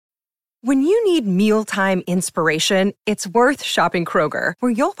When you need mealtime inspiration, it's worth shopping Kroger,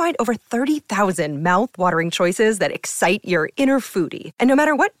 where you'll find over 30,000 mouth-watering choices that excite your inner foodie. And no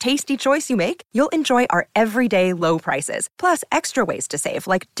matter what tasty choice you make, you'll enjoy our everyday low prices, plus extra ways to save,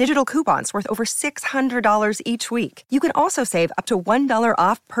 like digital coupons worth over $600 each week. You can also save up to $1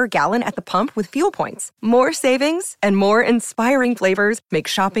 off per gallon at the pump with fuel points. More savings and more inspiring flavors make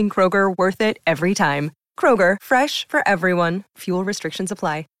shopping Kroger worth it every time. Kroger, fresh for everyone. Fuel restrictions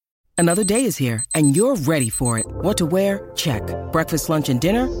apply. Another day is here, and you're ready for it. What to wear? Check. Breakfast, lunch, and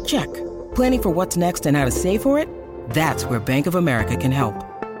dinner? Check. Planning for what's next and how to save for it? That's where Bank of America can help.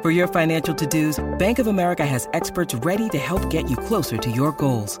 For your financial to-dos, Bank of America has experts ready to help get you closer to your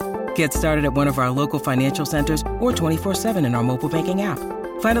goals. Get started at one of our local financial centers or 24/7 in our mobile banking app.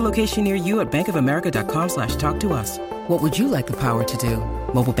 Find a location near you at bankofamerica.com/talktous. What would you like the power to do?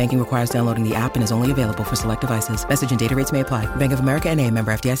 Mobile banking requires downloading the app and is only available for select devices. Message and data rates may apply. Bank of America N.A.,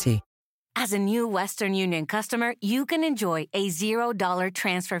 member FDIC. As a new Western Union customer, you can enjoy a $0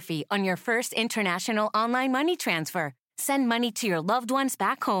 transfer fee on your first international online money transfer. Send money to your loved ones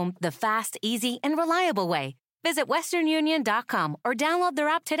back home the fast, easy, and reliable way. Visit westernunion.com or download their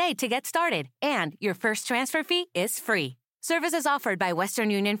app today to get started. And your first transfer fee is free. Services offered by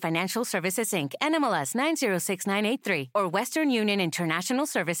Western Union Financial Services, Inc., NMLS 906983, or Western Union International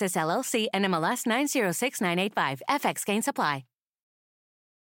Services, LLC, NMLS 906985. FX gains apply.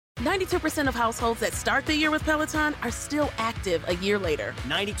 92% of households that start the year with Peloton are still active a year later.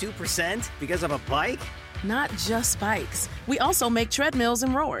 92% because of a bike? Not just bikes. We also make treadmills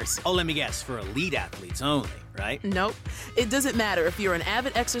and rowers. Oh, let me guess, for elite athletes only, right? Nope. It doesn't matter if you're an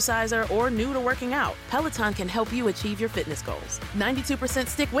avid exerciser or new to working out. Peloton can help you achieve your fitness goals. 92%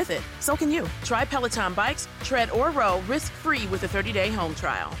 stick with it. So can you. Try Peloton bikes, tread or row risk-free with a 30-day home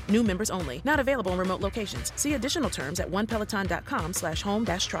trial. New members only. Not available in remote locations. See additional terms at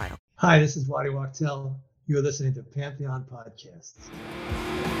onepeloton.com/home-trial. Hi, this is Wadi Wachtel. You're listening to Pantheon Podcasts.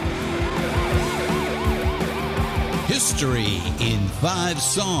 History in 5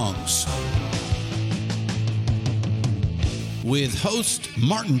 Songs with host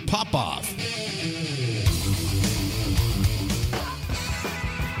Martin Popoff.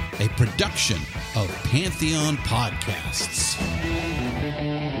 A production of Pantheon Podcasts.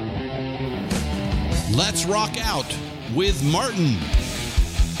 Let's rock out with Martin.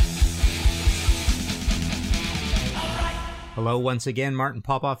 Hello once again, Martin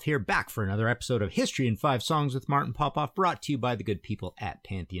Popoff here, back for another episode of History in 5 Songs with Martin Popoff, brought to you by the good people at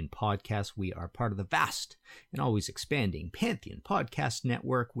Pantheon Podcasts. We are part of the vast and always expanding Pantheon Podcast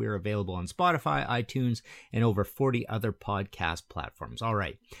Network. We're available on Spotify, iTunes, and over 40 other podcast platforms. All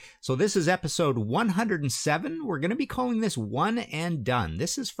right, so this is episode 107. We're going to be calling this One and Done.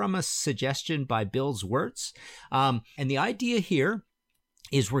 This is from a suggestion by Bill Zwerts, and the idea here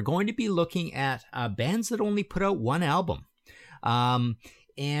is we're going to be looking at bands that only put out one album. I'm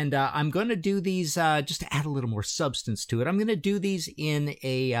going to do these just to add a little more substance to it. I'm going to do these in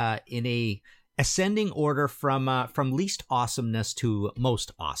a ascending order from least awesomeness to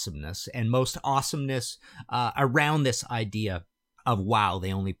most awesomeness, and most awesomeness around this idea of wow,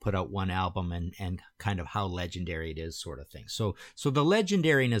 they only put out one album and kind of how legendary it is, sort of thing. So the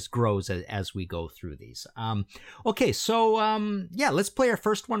legendariness grows as we go through these. Okay, so let's play our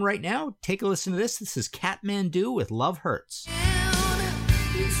first one right now. Take a listen to this. This is Kathmandu with Love Hurts.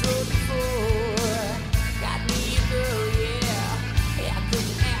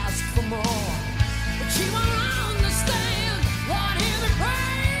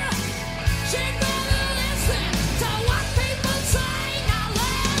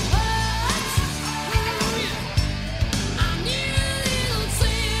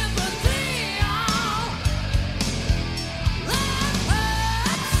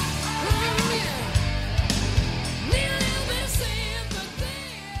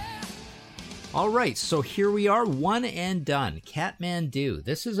 All right, so here we are, One and Done, Kathmandu.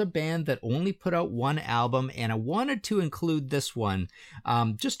 This is a band that only put out one album, and I wanted to include this one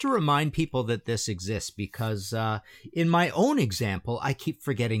just to remind people that this exists, because in my own example, I keep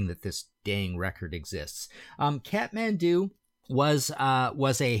forgetting that this dang record exists. Kathmandu was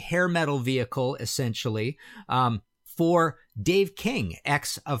a hair metal vehicle, essentially, for Dave King,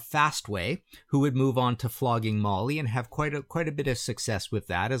 ex of Fastway, who would move on to Flogging Molly and have quite a bit of success with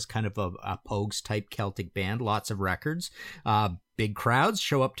that as kind of a Pogues type Celtic band. Lots of records, big crowds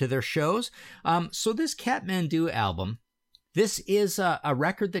show up to their shows. So this Kathmandu album, this is a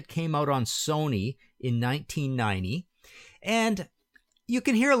record that came out on Sony in 1990, and you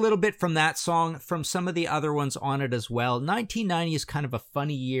can hear a little bit from that song, from some of the other ones on it as well. 1990 is kind of a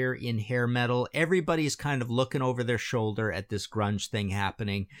funny year in hair metal. Everybody's kind of looking over their shoulder at this grunge thing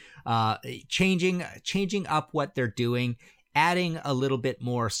happening, changing up what they're doing, adding a little bit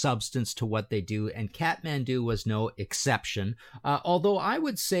more substance to what they do, and Kathmandu was no exception. Although I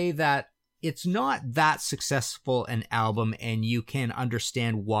would say that it's not that successful an album, and you can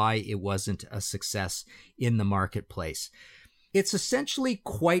understand why it wasn't a success in the marketplace. It's essentially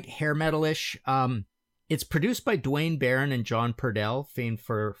quite hair metal-ish. It's produced by Dwayne Barron and John Purdell, famed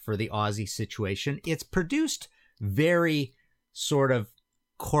for the Aussie Situation. It's produced very sort of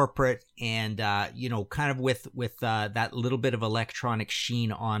corporate and, kind of with that little bit of electronic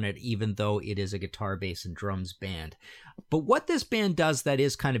sheen on it, even though it is a guitar, bass, and drums band. But what this band does that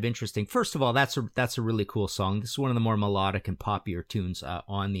is kind of interesting, first of all, that's a really cool song. This is one of the more melodic and poppier tunes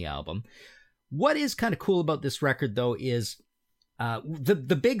on the album. What is kind of cool about this record, though, is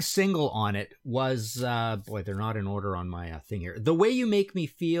the big single on it was, they're not in order on my thing here. The Way You Make Me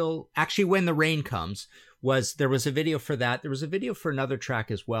Feel, actually When the Rain Comes, there was a video for that. There was a video for another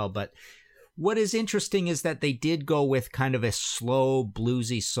track as well. But what is interesting is that they did go with kind of a slow,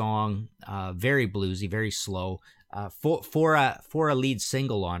 bluesy song, very bluesy, very slow, for a lead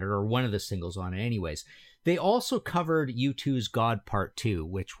single on it, or one of the singles on it anyways. They also covered U2's God Part 2,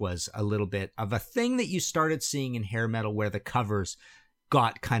 which was a little bit of a thing that you started seeing in hair metal, where the covers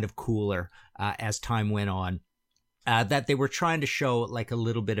got kind of cooler as time went on. That they were trying to show like a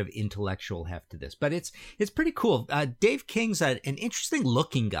little bit of intellectual heft to this, but it's pretty cool. Dave King's an interesting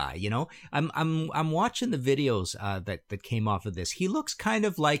looking guy. You know, I'm watching the videos that came off of this. He looks kind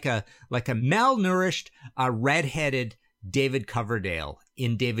of like a malnourished, redheaded David Coverdale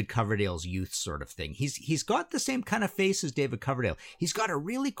in David Coverdale's youth sort of thing. He's got the same kind of face as David Coverdale. He's got a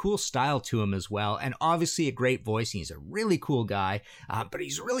really cool style to him as well, and obviously a great voice. He's a really cool guy, but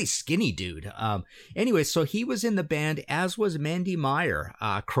he's a really skinny dude. Anyway, so he was in the band, as was Mandy Meyer,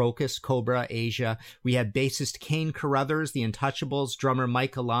 Crocus, Cobra, Asia. We had bassist Kane Carruthers, the Untouchables, drummer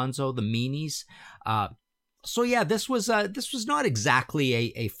Mike Alonso, the Meanies. So yeah, this was not exactly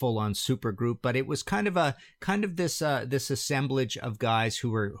a full-on super group, but it was kind of this assemblage of guys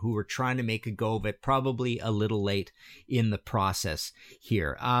who were trying to make a go of it, probably a little late in the process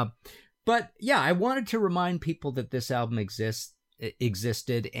here. But yeah, I wanted to remind people that this album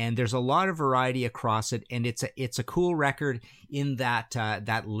existed, and there's a lot of variety across it, and it's a cool record in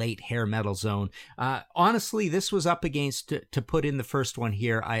that late hair metal zone. Honestly, this was up against, to put in the first one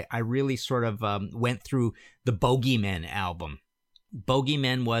here, I really sort of went through the Bogeymen album.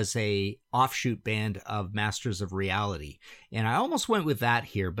 Bogeymen was a offshoot band of Masters of Reality, and I almost went with that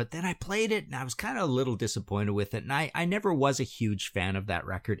here, but then I played it and I was kind of a little disappointed with it, and I never was a huge fan of that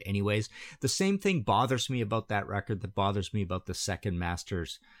record anyways. The same thing bothers me about that record that bothers me about the second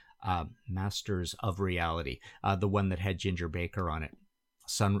Masters of Reality, the one that had Ginger Baker on it.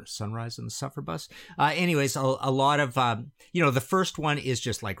 Sunrise and the Suffer Bus. Anyways, a lot of, the first one is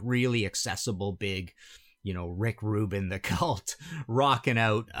just like really accessible, big, Rick Rubin, The Cult, rocking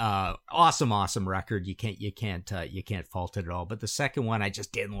out, awesome record. You can't fault it at all. But the second one, I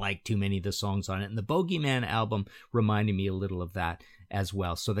just didn't like too many of the songs on it. And the Bogeyman album reminded me a little of that as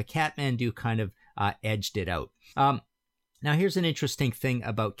well. So the Kathmandu kind of edged it out. Now here's an interesting thing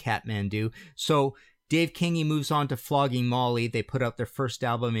about Kathmandu. So Dave King, he moves on to Flogging Molly. They put out their first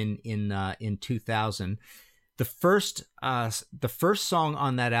album in 2000. The first song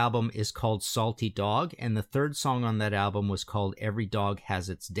on that album is called Salty Dog, and the third song on that album was called Every Dog Has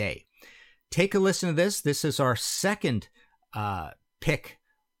Its Day. Take a listen to this. This is our second pick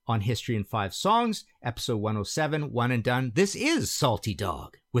on History in 5 Songs, episode 107, One and Done. This is Salty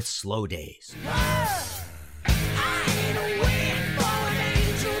Dog with Slow Days.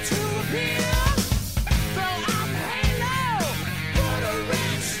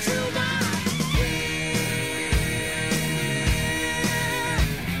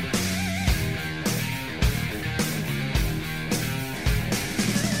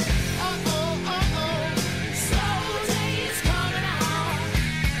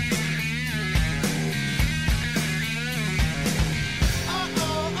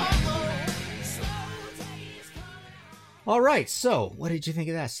 All right, so what did you think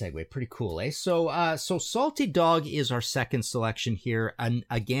of that segue? Pretty cool, eh? So Salty Dog is our second selection here. And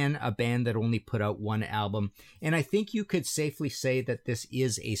again, a band that only put out one album. And I think you could safely say that this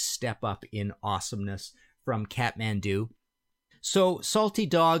is a step up in awesomeness from Kathmandu. So Salty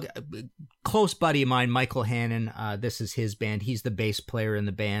Dog, close buddy of mine, Michael Hannon, this is his band. He's the bass player in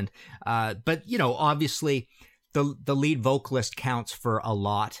the band. But, obviously the lead vocalist counts for a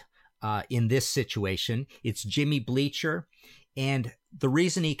lot. In this situation, it's Jimmy Bleacher. And the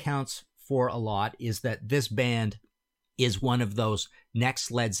reason he counts for a lot is that this band is one of those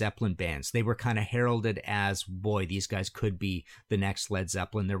next Led Zeppelin bands. They were kind of heralded as, boy, these guys could be the next Led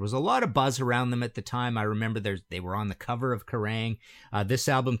Zeppelin. There was a lot of buzz around them at the time. I remember they were on the cover of Kerrang! This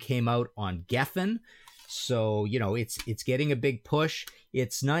album came out on Geffen, so, you know, it's getting a big push.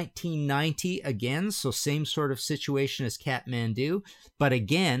 It's 1990 again, so same sort of situation as Kathmandu. But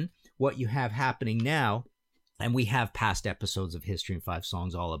again, what you have happening now, and we have past episodes of History in 5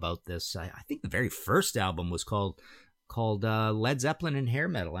 Songs all about this. I think the very first album was called Led Zeppelin and Hair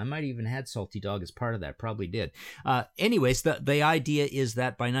Metal. I might even had Salty Dog as part of that. Probably did. Anyways, the idea is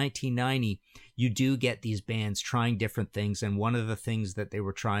that by 1990, you do get these bands trying different things. And one of the things that they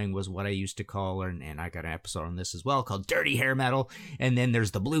were trying was what I used to call, and I got an episode on this as well, called dirty hair metal. And then there's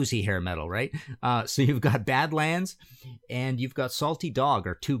the bluesy hair metal, right? So you've got Badlands and you've got Salty Dog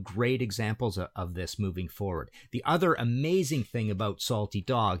are two great examples of this moving forward. The other amazing thing about Salty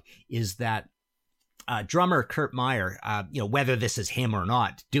Dog is that drummer Kurt Meyer, whether this is him or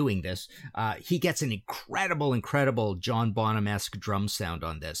not doing this, he gets an incredible John Bonham-esque drum sound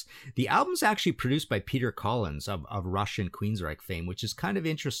on this. The album's actually produced by Peter Collins of Rush and Queensryche fame, which is kind of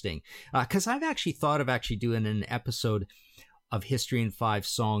interesting because I've actually thought of doing an episode of History in 5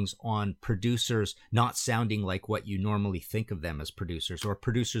 Songs on producers not sounding like what you normally think of them as producers, or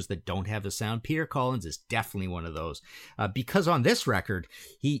producers that don't have a sound. Peter Collins is definitely one of those, because on this record,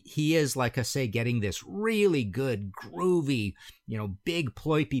 he is, like I say, getting this really good, groovy, big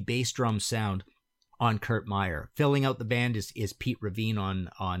ploipy bass drum sound on Kurt Meyer. Filling out the band is Pete Ravine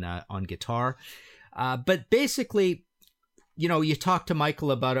on guitar. But basically, you talk to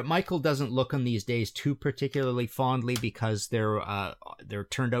Michael about it. Michael doesn't look on these days too particularly fondly because there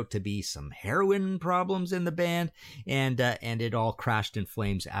turned out to be some heroin problems in the band, and it all crashed in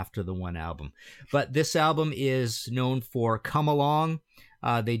flames after the one album. But this album is known for Come Along.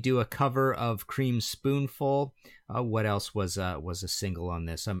 They do a cover of Cream Spoonful. What else was a single on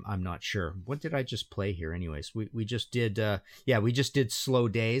this? I'm not sure. What did I just play here? Anyways, we just did Slow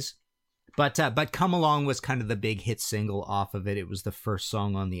Days. But Come Along was kind of the big hit single off of it. It was the first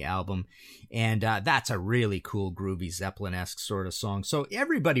song on the album. And that's a really cool, groovy Zeppelin-esque sort of song. So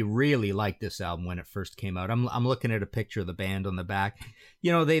everybody really liked this album when it first came out. I'm looking at a picture of the band on the back.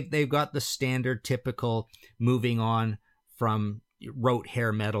 They've got the standard, typical moving on from rote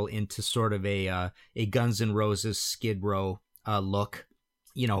hair metal into sort of a Guns N' Roses Skid Row look.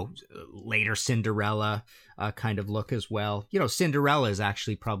 Later Cinderella kind of look as well. Cinderella is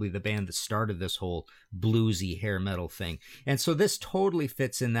actually probably the band that started this whole bluesy hair metal thing. And so this totally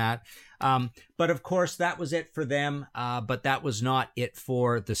fits in that. But of course, that was it for them. But that was not it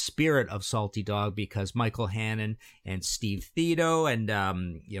for the spirit of Salty Dog, because Michael Hannon and Steve Thedo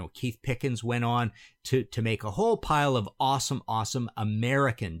and, Keith Pickens went on to make a whole pile of awesome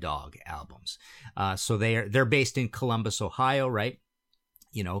American Dog albums. So they're based in Columbus, Ohio, right?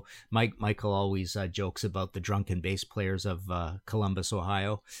 Michael always jokes about the drunken bass players of Columbus,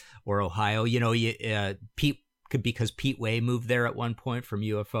 Ohio. Pete, because Pete Way moved there at one point from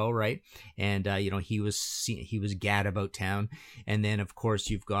UFO, right? And he was gad about town. And then of course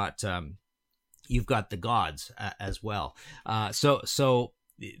you've got the Gods as well. So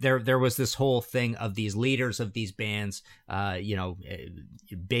there was this whole thing of these leaders of these bands,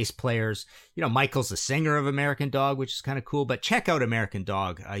 bass players. Michael's the singer of American Dog, which is kind of cool. But check out American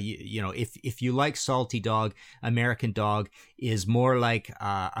Dog. If you like Salty Dog, American Dog is more like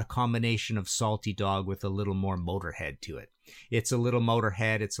a combination of Salty Dog with a little more Motorhead to it. It's a little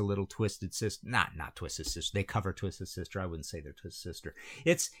Motorhead. It's a little Twisted Sister. Not Twisted Sister. They cover Twisted Sister. I wouldn't say they're Twisted Sister.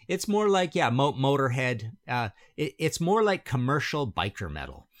 It's more like, Motorhead. It's more like commercial biker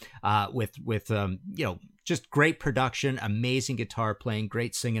metal, with just great production, amazing guitar playing,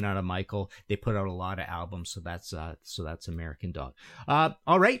 great singing out of Michael. They put out a lot of albums, so that's American Dog.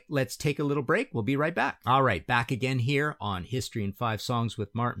 All right, let's take a little break. We'll be right back. All right, back again here on History in 5 Songs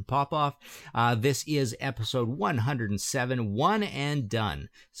with Martin Popoff. This is episode 107, One and Done,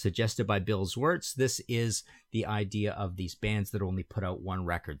 suggested by Bill Zwerts. This is the idea of these bands that only put out one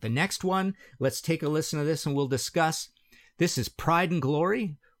record. The next one, let's take a listen to this and we'll discuss. This is Pride and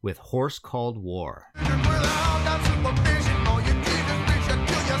Glory with Horse Called War.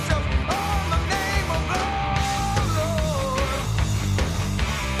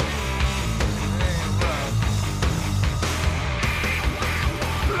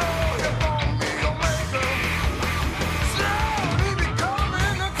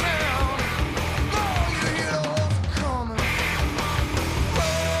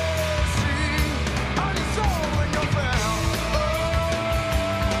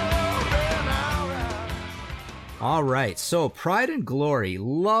 All right, so Pride and Glory.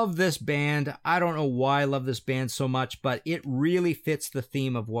 Love this band. I don't know why I love this band so much, but it really fits the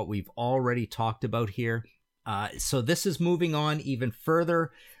theme of what we've already talked about here. So this is moving on even further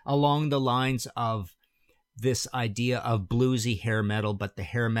along the lines of this idea of bluesy hair metal, but the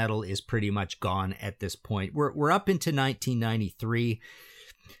hair metal is pretty much gone at this point. We're up into 1993.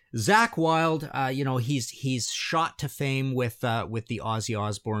 Zakk Wylde, he's shot to fame with the Ozzy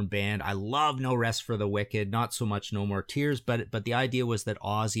Osbourne band. I love No Rest for the Wicked, not so much No More Tears, but the idea was that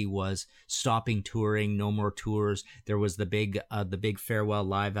Ozzy was stopping touring, no more tours. There was the big farewell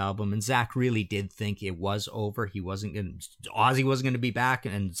live album, and Zakk really did think it was over. Ozzy wasn't going to be back,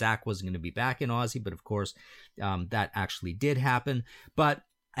 and Zakk wasn't going to be back in Ozzy, but of course, that actually did happen. But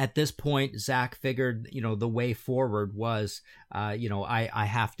at this point, Zakk figured, the way forward was, I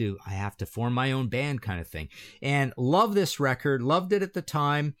have to form my own band kind of thing. And love this record, loved it at the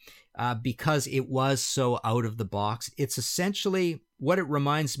time, because it was so out of the box. It's essentially, what it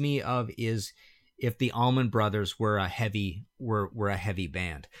reminds me of is if the Allman Brothers were a heavy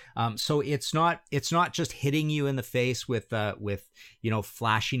band. So it's not just hitting you in the face with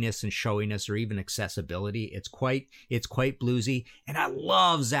flashiness and showiness or even accessibility. It's quite bluesy, and I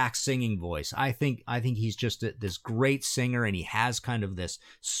love Zakk's singing voice. I think he's just this great singer, and he has kind of this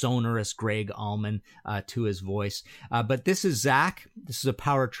sonorous Gregg Allman to his voice. But this is Zakk. This is a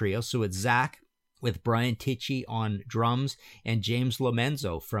power trio, so it's Zakk with Brian Tichy on drums and James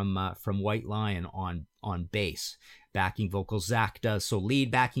Lomenzo from White Lion on bass, backing vocals. Zakk does so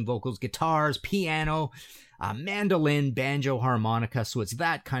lead backing vocals, guitars, piano, mandolin, banjo, harmonica. So it's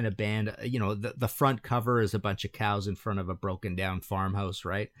that kind of band. The front cover is a bunch of cows in front of a broken down farmhouse,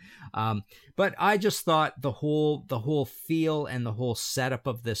 right? But I just thought the whole feel and the whole setup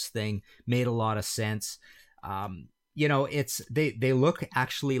of this thing made a lot of sense. They look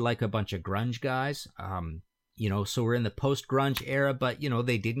actually like a bunch of grunge guys. So we're in the post-grunge era, but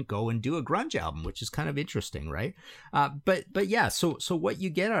they didn't go and do a grunge album, which is kind of interesting, right? But yeah, so what you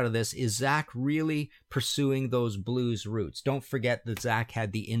get out of this is Zakk really pursuing those blues roots. Don't forget that Zakk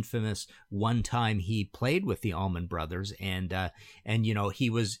had the infamous one time he played with the Allman Brothers, and he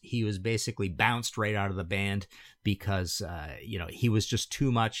was basically bounced right out of the band because he was just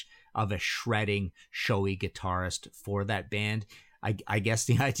too much of a shredding, showy guitarist for that band. I guess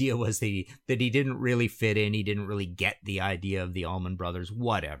the idea was that he didn't really fit in. He didn't really get the idea of the Allman Brothers,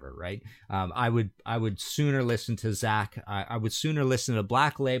 whatever, right? I would sooner listen to Zakk. I would sooner listen to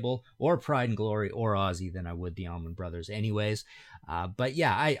Black Label or Pride and Glory or Ozzy than I would the Allman Brothers anyways. But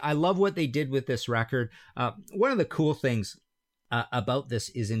yeah, I love what they did with this record. One of the cool things about this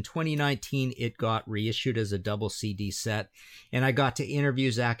is in 2019, it got reissued as a double CD set, and I got to interview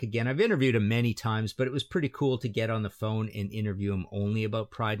Zakk again. I've interviewed him many times, but it was pretty cool to get on the phone and interview him only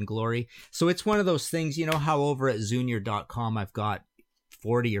about Pride and Glory. So it's one of those things, how over at Zunior.com, I've got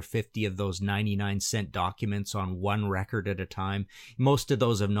 40 or 50 of those 99-cent documents on one record at a time. Most of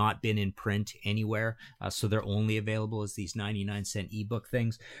those have not been in print anywhere, so they're only available as these 99-cent ebook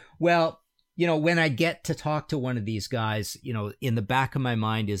things. Well, when I get to talk to one of these guys, in the back of my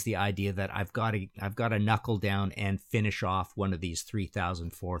mind is the idea that I've got to knuckle down and finish off one of these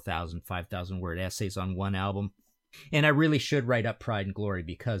 3,000, 4,000, 5,000 word essays on one album. And I really should write up Pride and Glory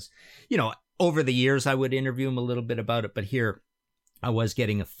because, over the years I would interview him a little bit about it, but here I was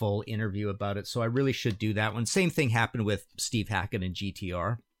getting a full interview about it. So I really should do that one. Same thing happened with Steve Hackett and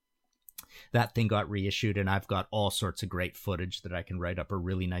GTR. That thing got reissued, and I've got all sorts of great footage that I can write up a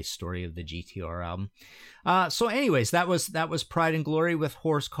really nice story of the GTR album. So anyways, that was Pride and Glory with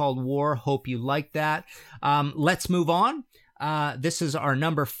Horse Called War. Hope you liked that. Let's move on. This is our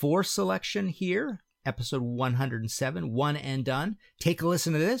number 4 selection here, episode 107, One and Done. Take a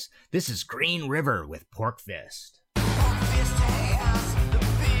listen to this. This is Green River with Pork Fist.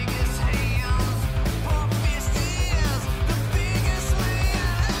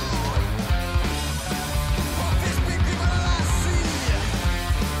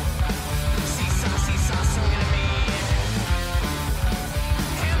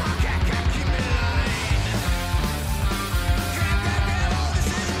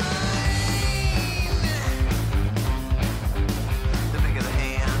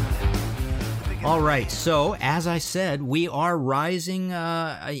 All right, so as I said, we are rising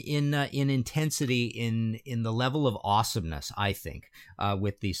in intensity in the level of awesomeness, I think,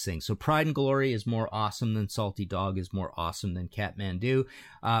 with these things. So Pride and Glory is more awesome than Salty Dog is more awesome than Kathmandu.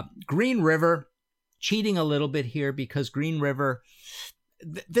 Green River, cheating a little bit here because Green River,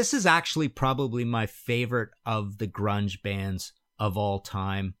 this is actually probably my favorite of the grunge bands of all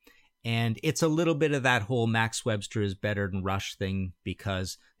time. And it's a little bit of that whole Max Webster is better than Rush thing,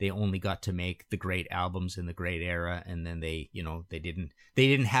 because they only got to make the great albums in the great era, and then they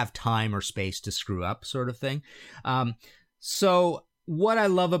didn't have time or space to screw up, sort of thing. So what I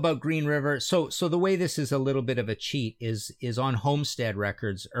love about Green River, so the way this is a little bit of a cheat is on Homestead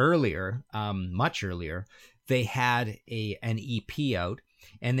Records earlier, much earlier, they had an EP out,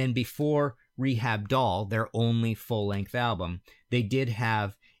 and then before Rehab Doll, their only full-length album, they did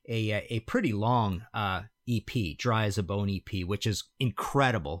have a pretty long EP, Dry as a Bone EP, which is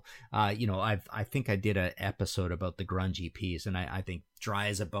incredible. I think I did an episode about the grunge EPs, and I think Dry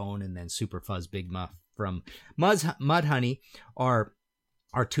as a Bone and then Super Fuzz Big Muff from Mudhoney are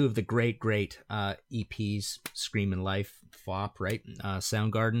two of the great EPs. Screamin' Life, FOP, right?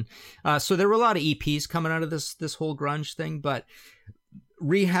 Soundgarden. So there were a lot of EPs coming out of this whole grunge thing, but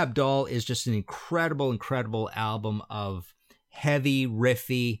Rehab Doll is just an incredible album of heavy,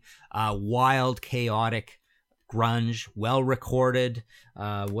 riffy, wild, chaotic grunge, well recorded.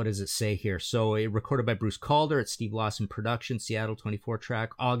 What does it say here? So it recorded by Bruce Calder at Steve Lawson Production, Seattle, 24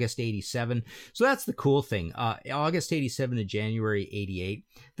 track, August 87. So that's the cool thing. August 87 to January 88.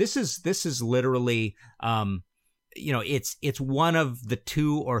 This is literally, it's one of the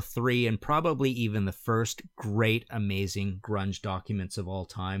 2 or 3 and probably even the first great, amazing grunge documents of all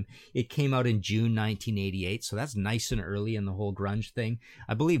time. It came out in June 1988, so that's nice and early in the whole grunge thing.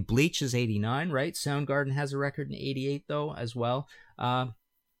 I believe Bleach is 89, right? Soundgarden has a record in 88, though, as well.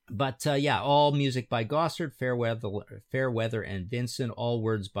 But all music by Gossard, Fairweather, and Vincent. All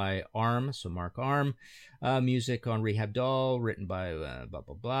words by Arm, so Mark Arm. Music on Rehab Doll, written by blah,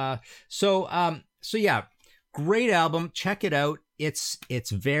 blah, blah. So yeah. Great album. Check it out. It's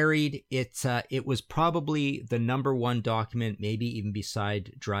varied. It was probably the number 1 document, maybe even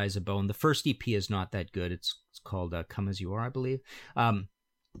beside Dry as a Bone. The first EP is not that good. It's called Come As You Are, I believe.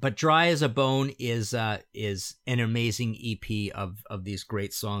 But Dry as a Bone is an amazing EP of these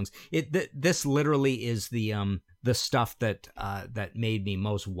great songs. This literally is the stuff that made me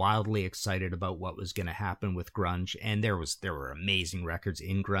most wildly excited about what was going to happen with grunge. And there were amazing records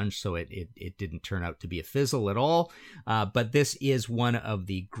in grunge, so it didn't turn out to be a fizzle at all. But this is one of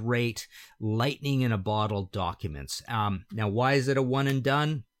the great lightning in a bottle documents. Now, why is it a one and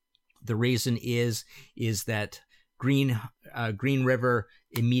done? The reason is that Green River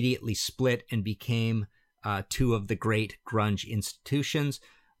immediately split and became 2 of the great grunge institutions.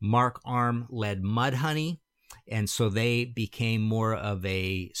 Mark Arm led Mudhoney, and so they became more of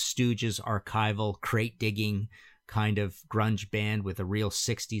a Stooges archival, crate digging kind of grunge band with a real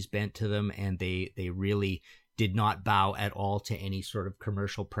 60s bent to them, and they really did not bow at all to any sort of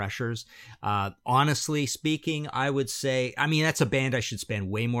commercial pressures. Honestly speaking, I would say, that's a band I should spend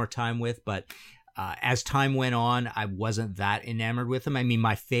way more time with, but as time went on, I wasn't that enamored with them.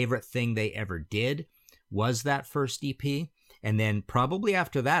 My favorite thing they ever did was that first EP. And then probably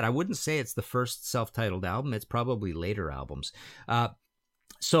after that, I wouldn't say it's the first self-titled album. It's probably later albums.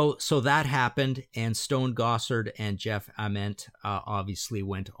 So that happened, and Stone Gossard and Jeff Ament obviously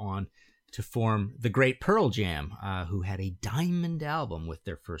went on to form the great Pearl Jam, who had a diamond album with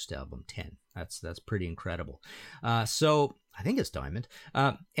their first album, 10. That's pretty incredible. So I think it's diamond.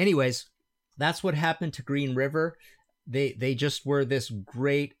 Anyways, that's what happened to Green River. They just were this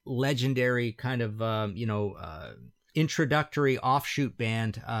great, legendary kind of introductory offshoot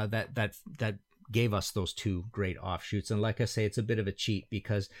band that gave us those 2 great offshoots. And like I say, it's a bit of a cheat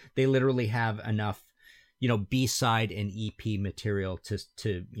because they literally have enough, B-side and EP material to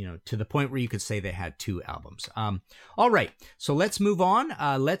the point where you could say they had 2 albums. All right, so let's move on.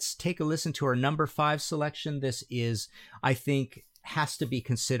 Let's take a listen to our number 5 selection. This is, I think, has to be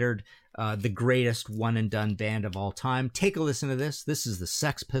considered the greatest one and done band of all time. Take a listen to this. This is the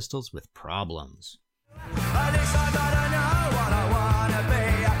Sex Pistols with Problems. At least I gotta know what I wanna be.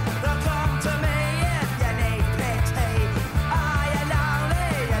 They'll come to me if you need pity. Are you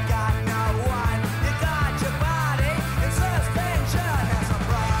lonely? You got no one. You got your body in suspension. There's a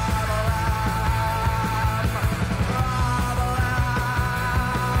problem.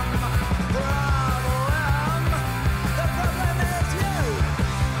 The problem is you.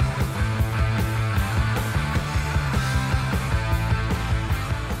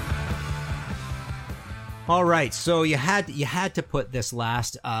 All right, so you had to put this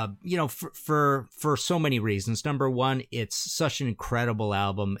last, for so many reasons. Number one, it's such an incredible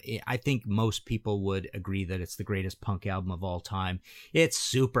album. I think most people would agree that it's the greatest punk album of all time. It's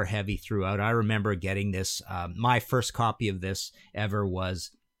super heavy throughout. I remember getting this. My first copy of this ever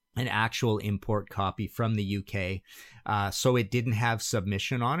was an actual import copy from the UK. So it didn't have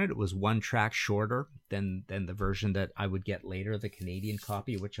submission on it. It was one track shorter than the version that I would get later, the Canadian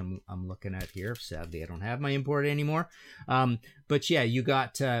copy, which I'm looking at here. Sadly, I don't have my import anymore. But yeah, you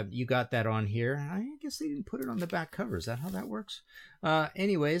got that on here. I guess they didn't put it on the back cover. Is that how that works?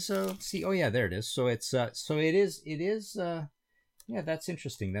 Anyways, let's see. Oh yeah, there it is. So it's yeah, that's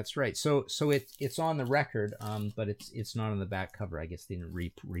interesting. That's right. So it's on the record, but it's not on the back cover. I guess they didn't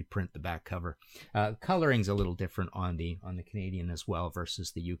reprint the back cover. Coloring's a little different on the Canadian as well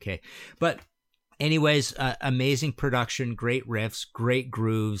versus the UK. But anyways, amazing production, great riffs, great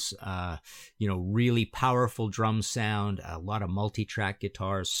grooves, really powerful drum sound, a lot of multi-track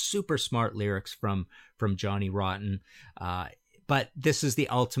guitars, super smart lyrics from Johnny Rotten. But this is the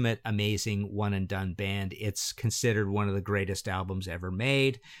ultimate amazing one and done band. It's considered one of the greatest albums ever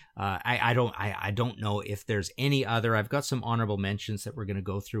made. I don't know if there's any other. I've got some honorable mentions that we're going to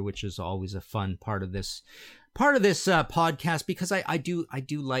go through, which is always a fun part of this podcast, because I do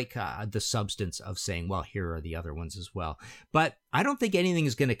like the substance of saying, well, here are the other ones as well. But I don't think anything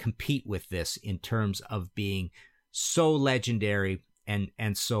is going to compete with this in terms of being so legendary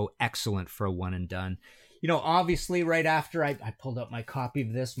and so excellent for a one and done. Obviously, right after I pulled up my copy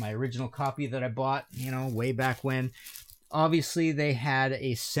of this, my original copy that I bought, way back when. Obviously, they had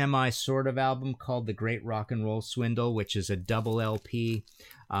a sort of album called The Great Rock and Roll Swindle, which is a double LP.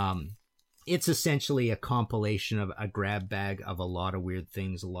 It's essentially a compilation of a grab bag of a lot of weird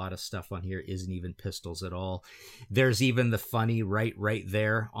things. A lot of stuff on here isn't even Pistols at all. There's even the funny right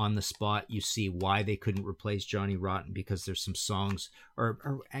there on the spot. You see why they couldn't replace Johnny Rotten, because there's some songs,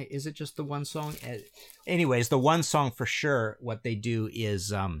 or is it just the one song? Anyways, the one song for sure. What they do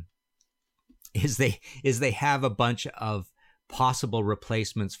is they have a bunch of possible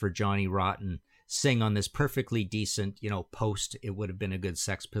replacements for Johnny Rotten sing on this perfectly decent, post, it would have been a good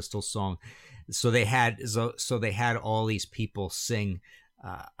Sex Pistols song. So they had all these people sing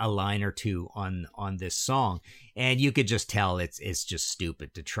a line or two on this song, and you could just tell it's just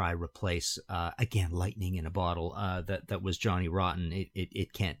stupid to try replace again lightning in a bottle that was Johnny Rotten.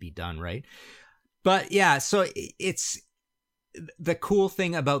 It can't be done, right? But yeah, so it's the cool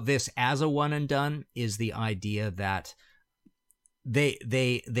thing about this as a one and done is the idea that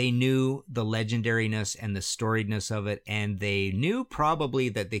they knew the legendariness and the storiedness of it, and they knew probably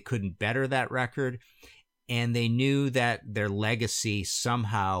that they couldn't better that record, and they knew that their legacy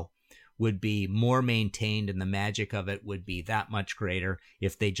somehow would be more maintained and the magic of it would be that much greater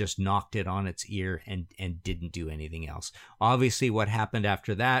if they just knocked it on its ear and didn't do anything else. Obviously, what happened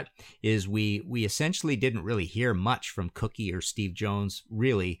after that is we essentially didn't really hear much from Cookie or Steve Jones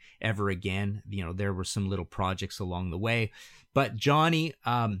really ever again. There were some little projects along the way, but Johnny,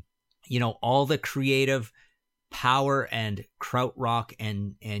 all the creative power and krautrock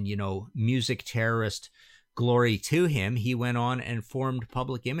and music terrorist glory to him, he went on and formed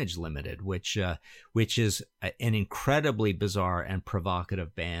Public Image Limited, which is an incredibly bizarre and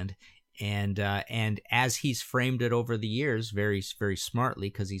provocative band. And as he's framed it over the years, very, very smartly,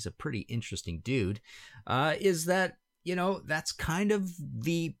 because he's a pretty interesting dude, is that, that's kind of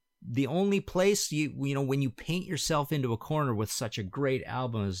the only place when you paint yourself into a corner with such a great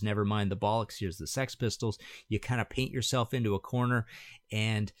album as Nevermind the Bollocks, here's the Sex Pistols, you kind of paint yourself into a corner.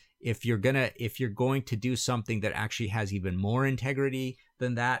 And if you're going to do something that actually has even more integrity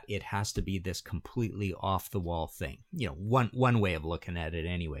than that, it has to be this completely off the wall thing. One way of looking at it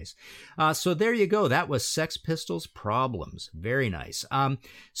anyways. So there you go. That was Sex Pistols Problems. Very nice.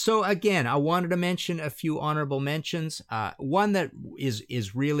 So again, I wanted to mention a few honorable mentions. One that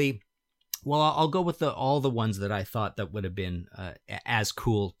is really, well, I'll go with all the ones that I thought that would have been as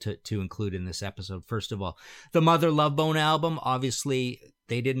cool to include in this episode. First of all, the Mother Love Bone album. Obviously,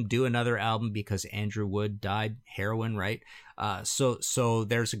 they didn't do another album because Andrew Wood died, heroin, right? So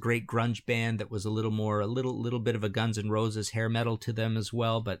there's a great grunge band that was a little bit of a Guns N' Roses hair metal to them as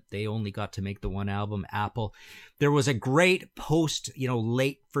well, but they only got to make the one album, Apple. There was a great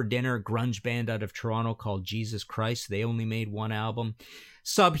late for dinner grunge band out of Toronto called Jesus Christ. They only made one album.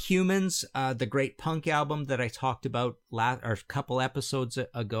 Subhumans, the great punk album that I talked about a couple episodes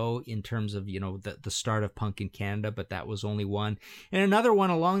ago in terms of, the start of punk in Canada, but that was only one. And another one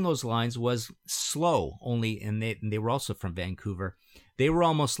along those lines was Slow, and they were also from Vancouver. They were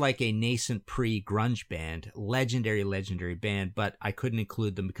almost like a nascent pre-grunge band, legendary band, but I couldn't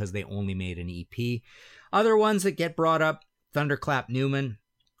include them because they only made an EP. Other ones that get brought up, Thunderclap Newman.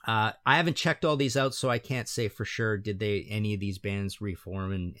 I haven't checked all these out, so I can't say for sure did any of these bands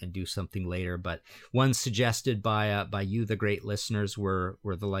reform and do something later. But ones suggested by you, the great listeners, were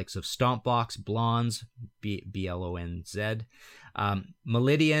the likes of Stompbox, Blondes, BLONZ,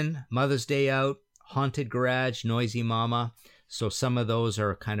 Meridian, Mother's Day Out, Haunted Garage, Noisy Mama. So some of those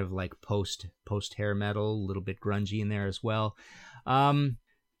are kind of like post hair metal, a little bit grungy in there as well. John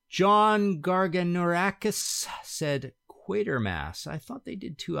Garganourakis said Quatermass. I thought they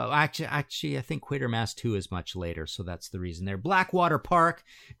did 2. Actually, I think Quatermass 2 is much later, so that's the reason there. Blackwater Park,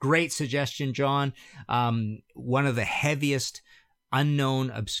 great suggestion, John. One of the heaviest unknown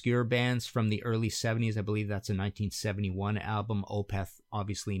obscure bands from the early 70s. I believe that's a 1971 album. Opeth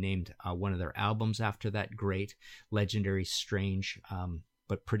obviously named one of their albums after that great, legendary, strange,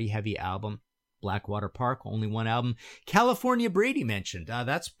 but pretty heavy album. Blackwater Park, only one album. California Breed he mentioned.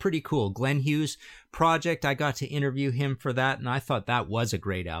 That's pretty cool. Glenn Hughes project. I got to interview him for that, and I thought that was a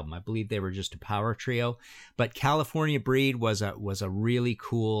great album. I believe they were just a power trio, but California Breed was a really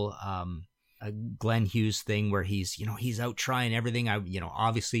cool a Glenn Hughes thing where he's out trying everything.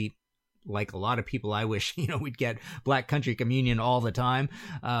 Obviously, like a lot of people, I wish, we'd get Black Country Communion all the time.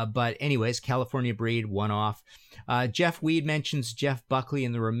 But anyways, California Breed, one off. Jeff Weed mentions Jeff Buckley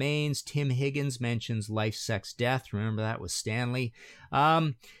and the Remains. Tim Higgins mentions Life, Sex, Death. Remember that was Stanley.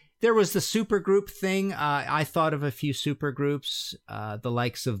 There was the supergroup thing. I thought of a few supergroups, the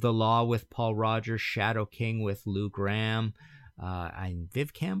likes of The Law with Paul Rogers, Shadow King with Lou Gramm, and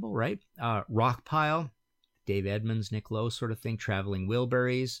Viv Campbell, right? Rockpile, Dave Edmunds, Nick Lowe sort of thing, Traveling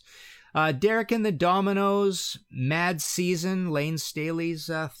Wilburys. Derek and the Dominoes, Mad Season, Lane Staley's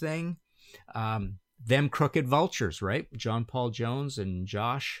thing. Them Crooked Vultures, right? John Paul Jones and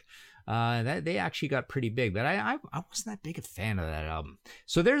Josh. They actually got pretty big, but I wasn't that big a fan of that album.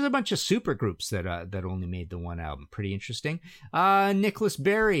 So there's a bunch of super groups that only made the one album. Pretty interesting. Nicholas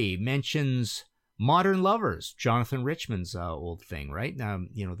Berry mentions Modern Lovers, Jonathan Richman's old thing, right?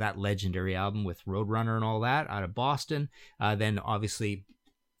 That legendary album with Roadrunner and all that out of Boston. Then obviously,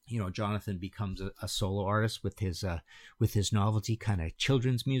 Jonathan becomes a solo artist with his novelty kind of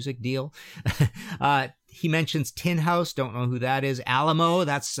children's music deal. He mentions Tin House, don't know who that is. Alamo,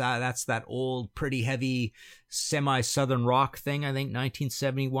 that's that old, pretty heavy, semi-southern rock thing, I think,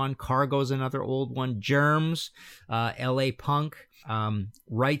 1971. Cargo's another old one. Germs, LA Punk.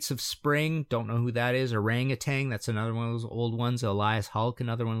 Rites of Spring, don't know who that is. Orangutan, that's another one of those old ones. Elias Hulk,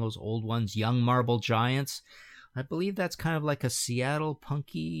 another one of those old ones. Young Marble Giants, I believe that's kind of like a Seattle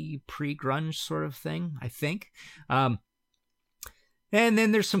punky pre-grunge sort of thing, I think. And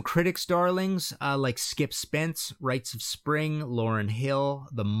then there's some critics' darlings like Skip Spence, Rites of Spring, Lauryn Hill,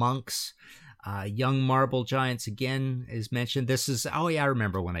 The Monks. Young Marble Giants again is mentioned. This is, I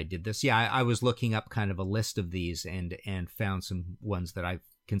remember when I did this. Yeah, I was looking up kind of a list of these and found some ones that I've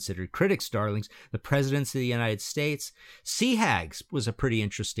considered critics' darlings. The Presidents of the United States. Sea Hags was a pretty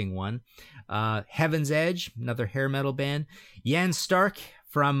interesting one. Heaven's Edge, another hair metal band. Jan Stark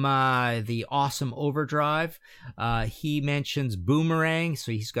from the awesome Overdrive. He mentions Boomerang,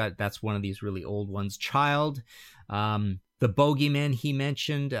 so that's one of these really old ones. Child. The Bogeymen he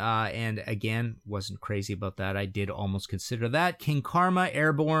mentioned, and again, wasn't crazy about that. I did almost consider that. King Karma,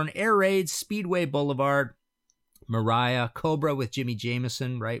 Airborne, Air Raid, Speedway Boulevard, Mariah, Cobra with Jimmy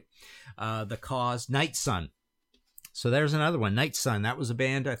Jameson, right? The Cause, Night Sun. So there's another one, Night Sun. That was a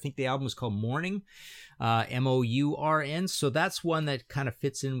band, I think the album was called Mourn, Mourn. So that's one that kind of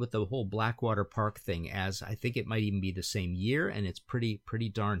fits in with the whole Blackwater Park thing, as I think it might even be the same year, and it's pretty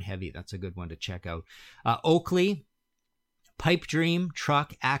darn heavy. That's a good one to check out. Oakley, Pipe Dream,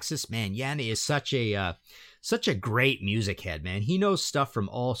 Truck, Axis. Man, Yanni is such a great music head, man. He knows stuff from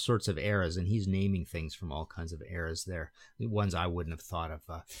all sorts of eras, and he's naming things from all kinds of eras there, ones I wouldn't have thought of.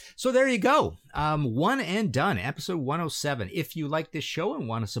 So there you go. One and done, episode 107. If you like this show and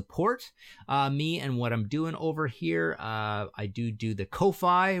want to support me and what I'm doing over here, I do the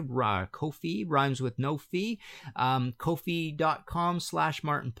Ko-Fi. Ko-Fi rhymes with no fee.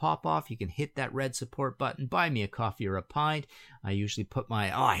 Ko-fi.com/Martin Popoff. You can hit that red support button, buy me a coffee or a pint. I usually put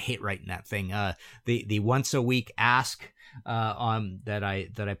I hate writing that thing. The once a week ask that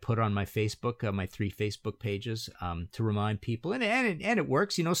I put on my Facebook, my 3 Facebook pages, to remind people, and it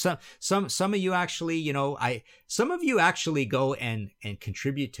works. Some of you actually, some of you actually go and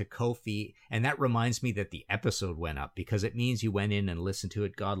contribute to Ko-fi, and that reminds me that the episode went up because it means you went in and listened to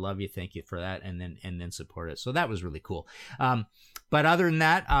it. God love you, thank you for that, and then support it. So that was really cool. But other than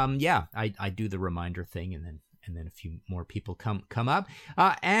that, I do the reminder thing, and then a few more people come up.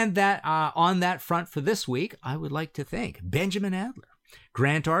 And that on that front for this week, I would like to thank Benjamin Adler,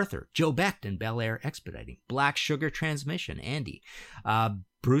 Grant Arthur, Joe Becht and Bel Air Expediting, Black Sugar Transmission, Andy,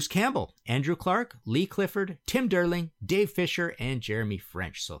 Bruce Campbell, Andrew Clark, Lee Clifford, Tim Derling, Dave Fisher, and Jeremy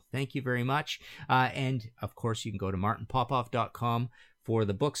French. So thank you very much. And of course, you can go to martinpopoff.com for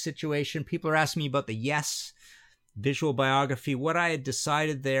the book situation. People are asking me about the Yes visual biography. What I had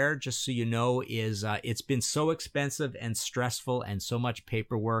decided there, just so you know, is it's been so expensive and stressful and so much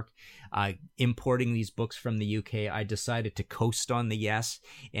paperwork importing these books from the UK. I decided to coast on the Yes,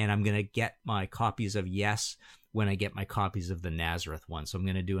 and I'm going to get my copies of Yes when I get my copies of the Nazareth one. So I'm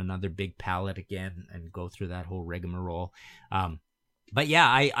going to do another big palette again and go through that whole rigmarole. But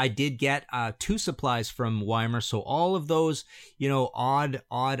yeah, I did get 2 supplies from Weimar. So all of those, odd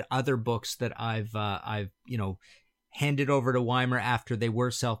other books that I've handed over to Weimar after they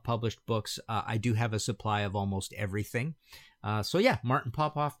were self-published books, I do have a supply of almost everything. So yeah,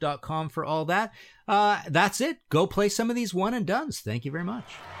 martinpopoff.com for all that. That's it. Go play some of these one and dones. Thank you very much.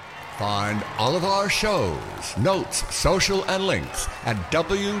 Find all of our shows, notes, social, and links at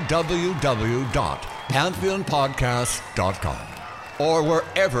www.pantheonpodcast.com or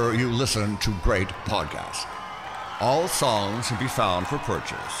wherever you listen to great podcasts. All songs can be found for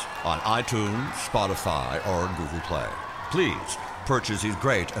purchase on iTunes, Spotify, or Google Play. Please purchase these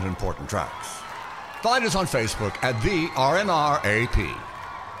great and important tracks. Find us on Facebook at the RNRAP.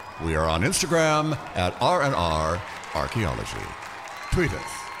 We are on Instagram at RNR Archaeology. Tweet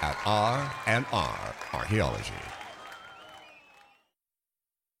us at RNR Archaeology.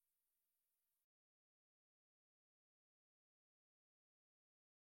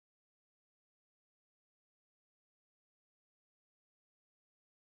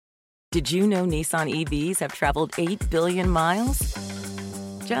 Did you know Nissan EVs have traveled 8 billion miles?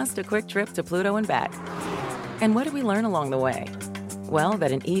 Just a quick trip to Pluto and back. And what did we learn along the way? Well,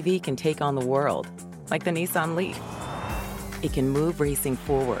 that an EV can take on the world, like the Nissan Leaf. It can move racing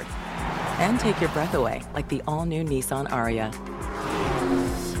forward and take your breath away, like the all-new Nissan Ariya.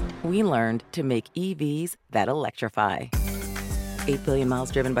 We learned to make EVs that electrify. 8 billion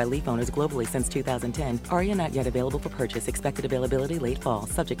miles driven by Leaf owners globally since 2010. Ariya not yet available for purchase. Expected availability late fall,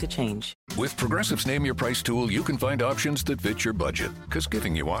 subject to change. With Progressive's Name Your Price tool, you can find options that fit your budget, because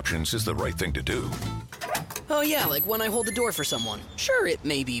giving you options is the right thing to do. Oh yeah, like when I hold the door for someone. Sure, it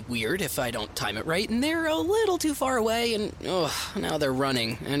may be weird if I don't time it right, and they're a little too far away, and now they're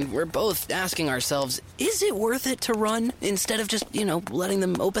running. And we're both asking ourselves, is it worth it to run instead of just, letting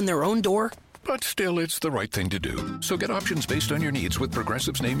them open their own door? But still, it's the right thing to do. So get options based on your needs with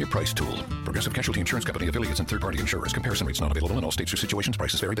Progressive's Name Your Price tool. Progressive Casualty Insurance Company, affiliates, and third-party insurers. Comparison rates not available in all states or situations.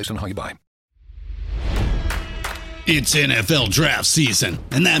 Prices vary based on how you buy. It's NFL draft season,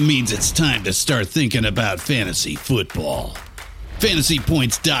 and that means it's time to start thinking about fantasy football.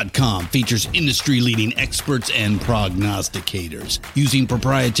 FantasyPoints.com features industry-leading experts and prognosticators using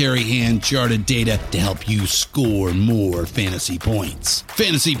proprietary hand-charted data to help you score more fantasy points.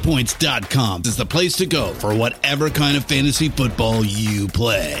 FantasyPoints.com is the place to go for whatever kind of fantasy football you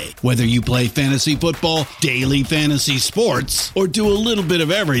play. Whether you play fantasy football, daily fantasy sports, or do a little bit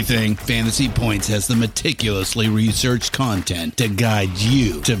of everything, Fantasy Points has the meticulously researched content to guide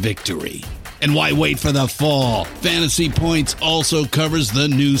you to victory. And why wait for the fall? Fantasy Points also covers the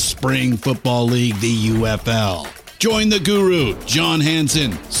new spring football league, the UFL. Join the guru, John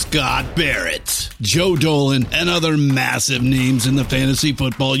Hansen, Scott Barrett, Joe Dolan, and other massive names in the fantasy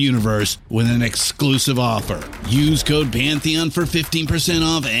football universe with an exclusive offer. Use code Pantheon for 15%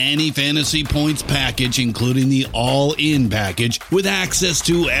 off any Fantasy Points package, including the all-in package, with access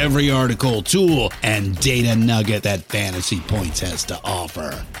to every article, tool, and data nugget that Fantasy Points has to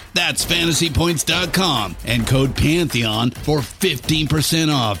offer. That's FantasyPoints.com and code Pantheon for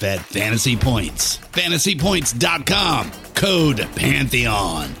 15% off at Fantasy Points. FantasyPoints.com, code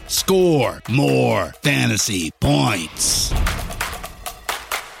Pantheon. Score more fantasy points.